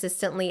 he's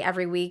consistently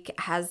every week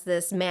has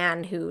this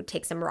man who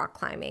takes him rock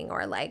climbing,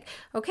 or like,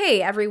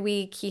 okay, every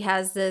week he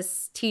has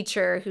this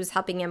teacher who's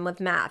helping him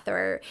with math,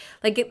 or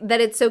like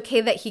that it's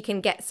okay that he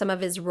can get some of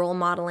his role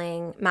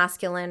modeling,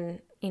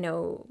 masculine, you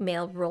know,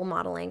 male role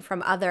modeling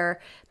from other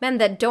men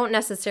that don't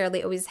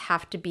necessarily always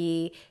have to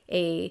be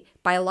a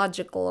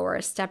biological or a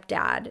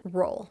stepdad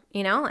role,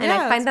 you know? And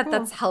I find that cool.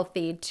 That's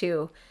healthy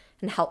too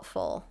and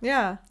helpful.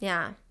 Yeah.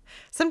 Yeah.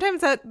 Sometimes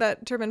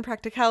that German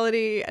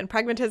practicality and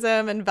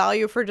pragmatism and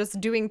value for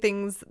just doing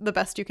things the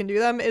best you can do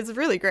them is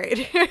really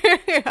great.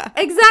 Yeah.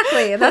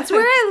 Exactly. That's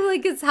where I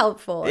like it's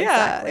helpful. Yeah.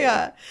 Exactly.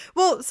 Yeah.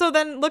 Well, so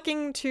then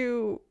looking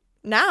to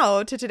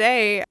now to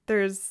today,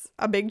 there's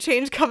a big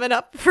change coming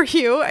up for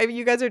you. I mean,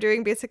 you guys are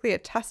doing basically a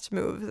test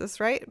move. Is this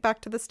right? Back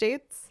to the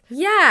States?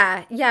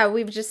 Yeah. Yeah.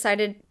 We've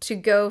decided to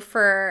go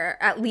for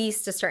at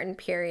least a certain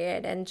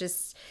period and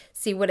just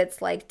see what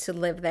it's like to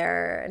live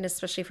there. And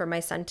especially for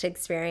my son to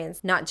experience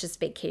not just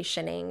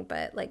vacationing,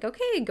 but like,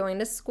 okay, going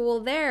to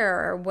school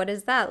there, or what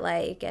is that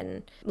like?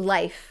 And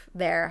life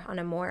there on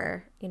a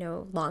more, you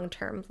know,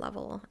 long-term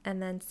level.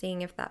 And then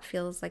seeing if that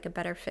feels like a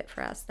better fit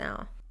for us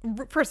now.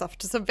 First off,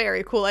 just a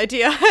very cool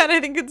idea. And I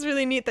think it's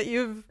really neat that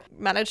you've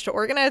managed to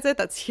organize it.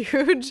 That's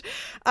huge.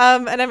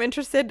 And I'm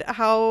interested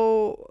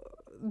how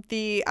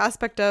the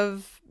aspect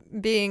of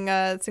being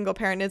a single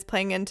parent is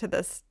playing into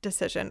this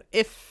decision,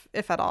 if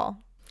at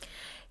all.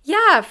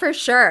 Yeah, for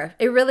sure.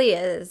 It really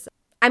is.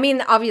 I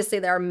mean, obviously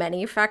there are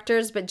many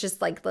factors, but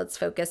just like let's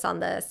focus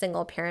on the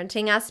single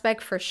parenting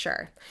aspect for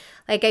sure.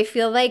 Like I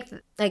feel like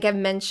I've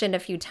mentioned a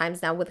few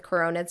times now with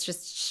Corona, it's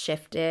just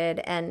shifted,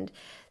 and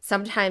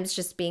sometimes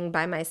just being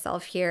by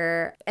myself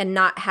here and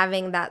not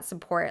having that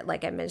support,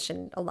 like I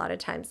mentioned a lot of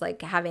times,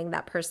 like having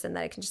that person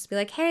that I can just be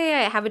like, hey,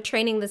 I have a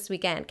training this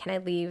weekend. Can I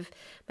leave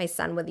my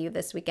son with you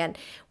this weekend?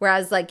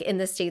 Whereas like in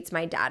the States,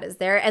 my dad is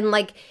there. And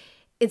like,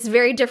 it's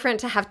very different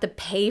to have to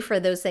pay for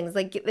those things.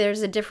 Like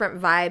there's a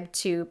different vibe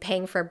to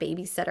paying for a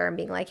babysitter and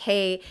being like,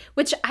 hey,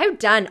 which I've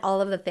done all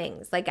of the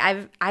things. Like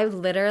I've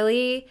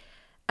literally,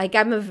 like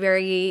I'm a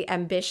very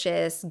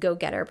ambitious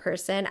go-getter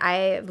person.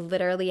 I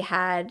literally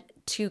had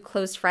 2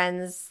 close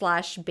friends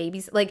 /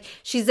 babies. Like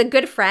she's a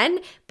good friend,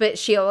 but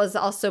she was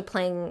also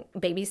playing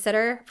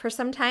babysitter for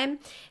some time.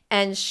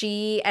 And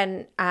she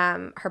and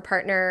her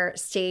partner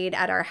stayed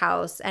at our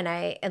house, and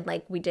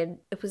we did,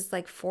 it was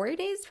like 5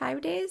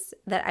 days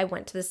that I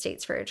went to the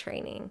States for a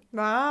training.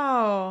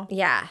 Wow.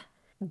 Yeah.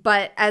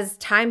 But as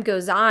time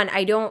goes on,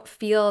 I don't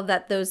feel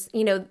that those,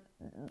 you know,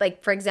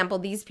 like for example,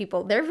 these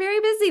people, they're very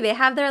busy. They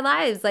have their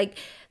lives. Like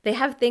they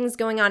have things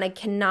going on.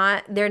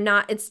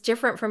 It's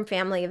different from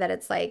family that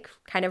it's like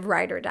kind of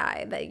ride or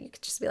die, that you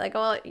could just be like,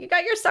 well, you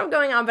got your stuff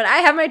going on, but I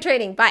have my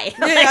training. Bye.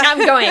 Yeah. Like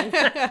I'm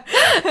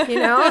going, you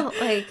know,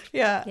 like,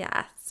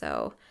 yeah.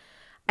 So,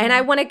 and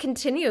I want to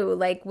continue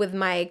like with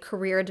my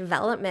career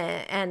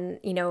development, and,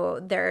 you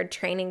know, there are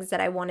trainings that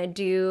I want to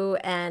do,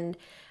 and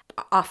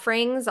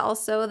offerings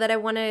also that I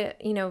want to,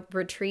 you know,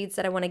 retreats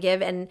that I want to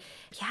give. And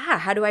yeah,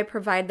 how do I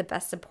provide the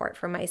best support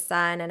for my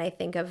son? And I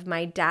think of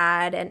my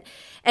dad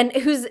and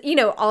who's, you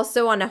know,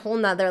 also on a whole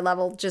nother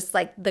level, just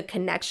like the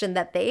connection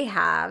that they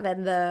have.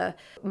 And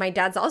my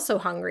dad's also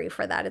hungry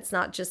for that. It's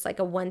not just like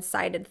a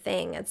one-sided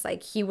thing. It's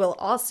like he will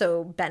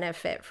also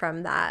benefit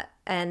from that.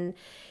 And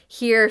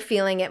here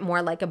feeling it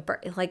more like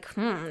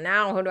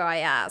now who do I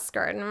ask?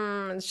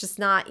 Or it's just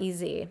not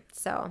easy.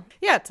 So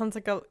yeah, it sounds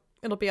like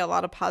it'll be a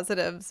lot of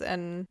positives.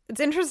 And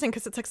it's interesting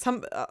because it's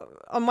like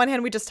on one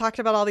hand, we just talked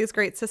about all these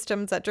great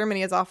systems that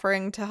Germany is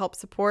offering to help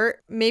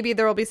support. Maybe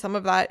there will be some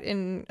of that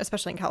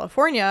especially in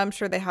California. I'm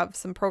sure they have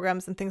some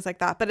programs and things like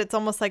that, but it's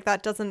almost like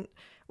that doesn't,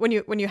 when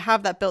you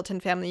have that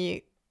built-in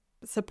family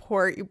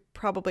support, you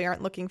probably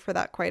aren't looking for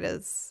that quite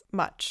as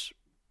much,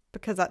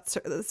 because that's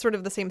sort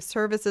of the same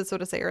services, so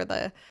to say, or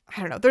I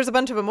don't know, there's a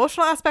bunch of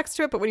emotional aspects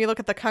to it, but when you look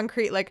at the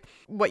concrete, like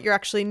what you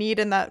actually need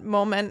in that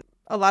moment,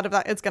 a lot of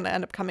that is going to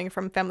end up coming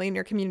from family in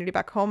your community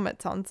back home,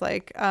 it sounds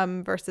like,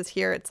 versus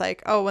here it's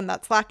like, oh, when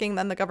that's lacking,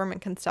 then the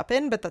government can step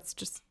in, but that's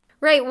just...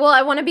 Right. Well,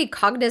 I want to be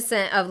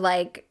cognizant of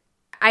like,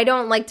 I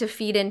don't like to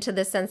feed into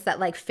the sense that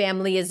like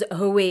family is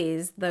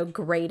always the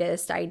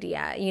greatest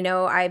idea. You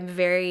know, I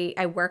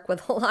work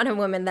with a lot of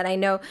women that I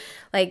know,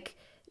 like,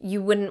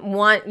 you wouldn't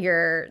want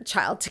your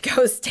child to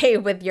go stay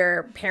with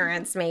your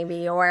parents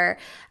maybe, or,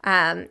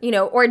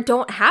 or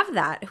don't have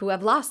that, who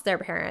have lost their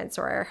parents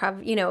or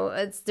have,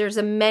 there's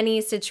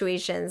many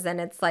situations,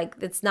 and it's like,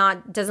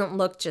 doesn't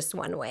look just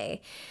one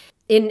way.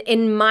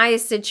 In my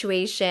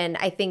situation,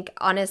 I think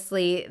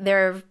honestly,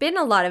 there have been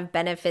a lot of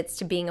benefits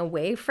to being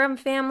away from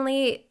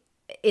family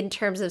in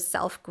terms of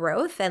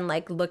self-growth and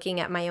like looking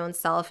at my own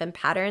self and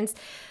patterns.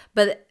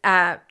 But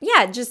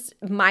just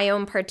my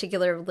own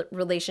particular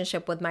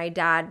relationship with my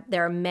dad,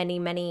 there are many,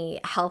 many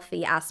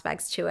healthy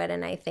aspects to it.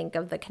 And I think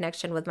of the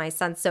connection with my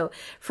son. So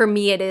for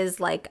me, it is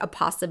like a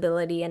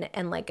possibility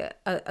and like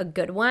a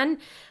good one.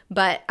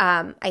 But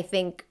I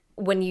think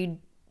when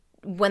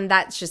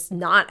that's just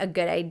not a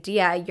good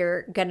idea,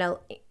 you're gonna,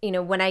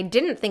 when I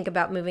didn't think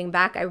about moving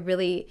back, I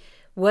really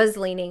was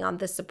leaning on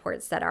the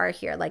supports that are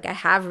here. Like I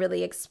have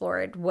really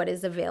explored what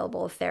is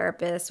available,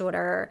 therapists, what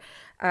are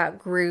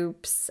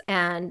groups,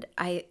 and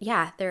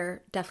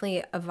they're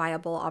definitely a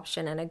viable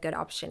option and a good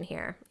option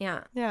here.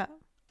 Yeah. Yeah.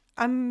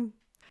 Well,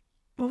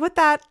 with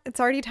that, it's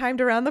already time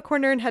to round the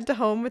corner and head to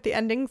home with the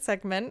ending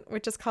segment,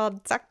 which is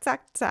called Zack,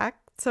 Zack, Zack.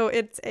 So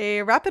it's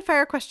a rapid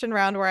fire question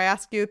round where I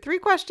ask you 3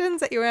 questions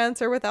that you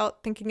answer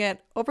without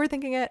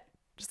overthinking it.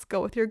 Just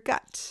go with your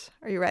gut.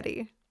 Are you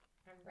ready?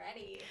 I'm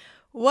ready.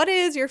 What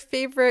is your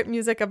favorite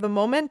music of the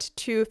moment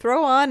to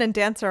throw on and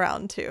dance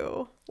around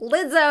to?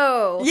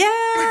 Lizzo. Yeah.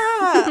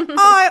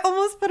 I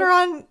almost put her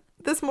on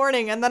this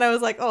morning, and then I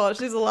was like, oh,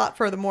 she's a lot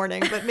for the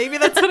morning, but maybe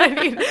that's what I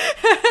need.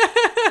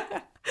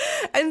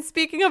 And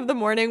speaking of the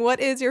morning, what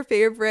is your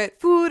favorite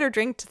food or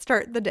drink to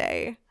start the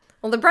day?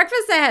 Well, the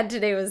breakfast I had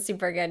today was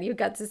super good. You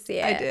got to see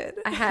it. I did.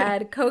 I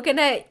had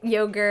coconut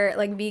yogurt,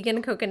 like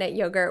vegan coconut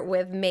yogurt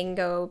with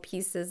mango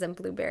pieces and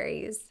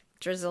blueberries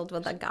drizzled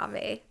with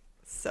agave.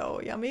 So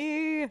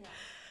yummy.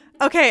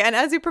 Okay, and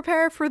as you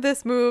prepare for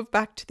this move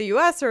back to the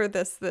US, or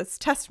this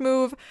test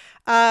move,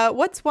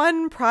 what's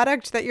one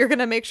product that you're going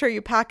to make sure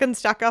you pack and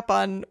stack up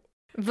on?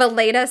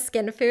 Veleda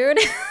skin food.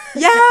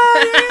 Yeah.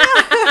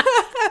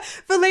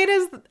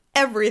 Veleda's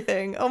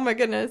everything. Oh my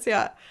goodness,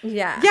 yeah.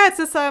 Yeah. Yeah, it's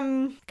this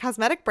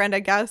cosmetic brand, I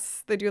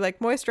guess. They do like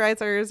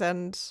moisturizers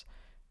and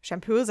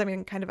shampoos, I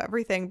mean kind of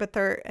everything, but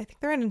I think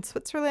they're in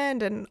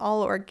Switzerland and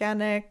all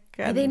organic.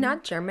 And are they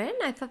not German?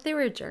 I thought they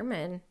were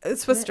German.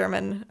 Swiss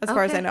German, as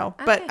far as I know.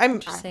 But I'm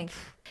interesting.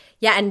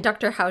 Yeah, and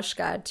Dr.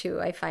 Hauschka too,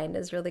 I find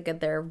is really good.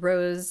 Their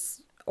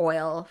rose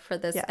oil for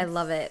this. Yes. I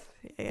love it.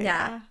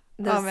 Yeah.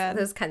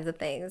 Those kinds of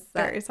things.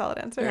 Very solid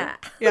answer. Yeah.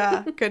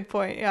 Yeah, good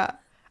point. Yeah.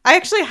 I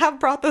actually have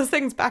brought those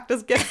things back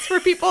as gifts for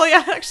people.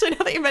 Yeah, actually,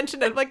 now that you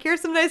mentioned it, like, here's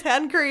some nice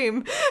hand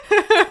cream.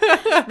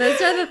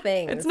 Those are the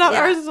things. It's not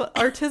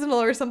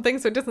artisanal or something,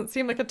 so it doesn't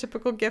seem like a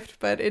typical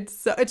gift, but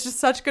it's just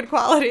such good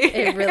quality.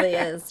 It really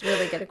is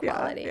really good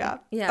quality.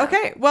 Yeah.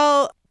 Okay,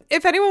 well,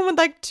 if anyone would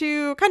like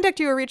to contact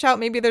you or reach out,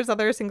 maybe there's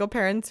other single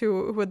parents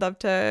who would love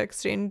to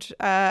exchange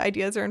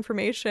ideas or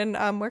information.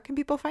 Where can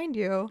people find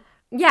you?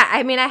 Yeah,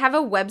 I mean, I have a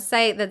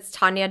website that's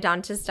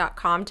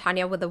TanyaDontis.com,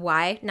 Tanya with a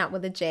Y, not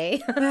with a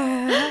J.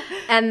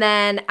 And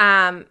then,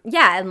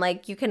 and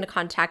like you can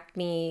contact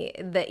me,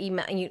 the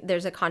email,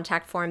 there's a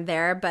contact form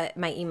there, but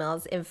my email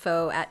is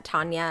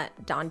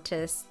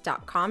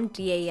info@TanyaDontis.com,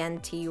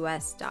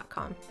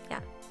 DANTUS.com. Yeah.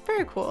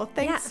 Very cool.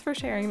 Thanks for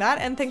sharing that.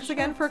 And thanks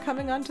again for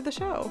coming on to the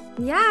show.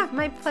 Yeah,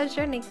 my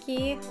pleasure,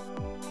 Nikki.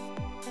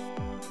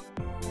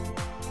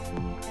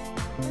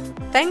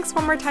 Thanks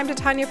one more time to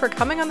Tanya for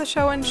coming on the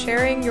show and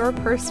sharing your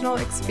personal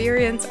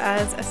experience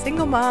as a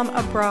single mom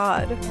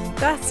abroad.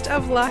 Best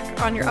of luck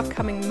on your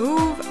upcoming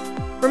move.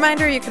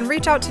 Reminder, you can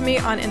reach out to me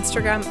on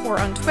Instagram or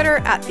on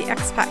Twitter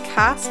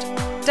 @TheExpatCast.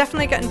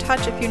 Definitely get in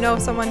touch if you know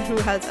someone who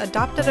has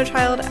adopted a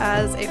child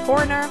as a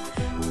foreigner.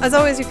 As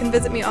always, you can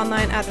visit me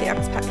online at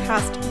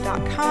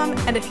theexpatcast.com.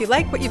 And if you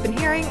like what you've been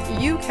hearing,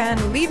 you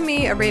can leave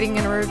me a rating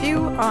and a review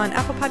on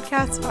Apple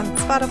Podcasts, on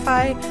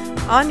Spotify,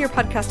 on your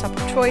podcast app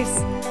of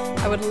choice.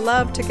 I would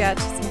love to get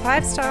some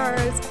 5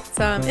 stars,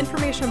 some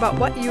information about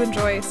what you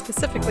enjoy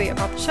specifically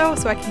about the show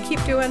so I can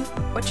keep doing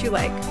what you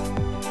like.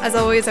 As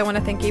always, I want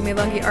to thank Amy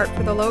Lungi Art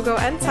for the logo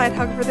and Side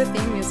Hug for the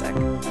theme music.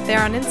 They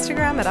are on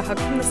Instagram at A Hug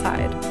From The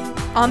Side.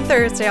 On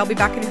Thursday, I'll be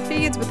back in your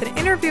feeds with an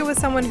interview with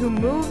someone who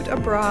moved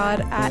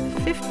abroad at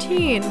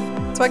 15.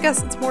 So I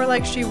guess it's more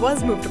like she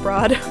was moved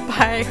abroad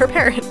by her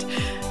parent.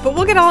 But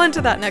we'll get all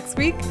into that next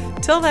week.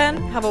 Till then,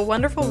 have a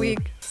wonderful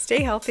week.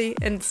 Stay healthy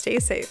and stay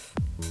safe.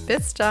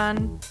 Bis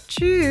dann.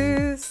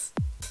 Tschüss.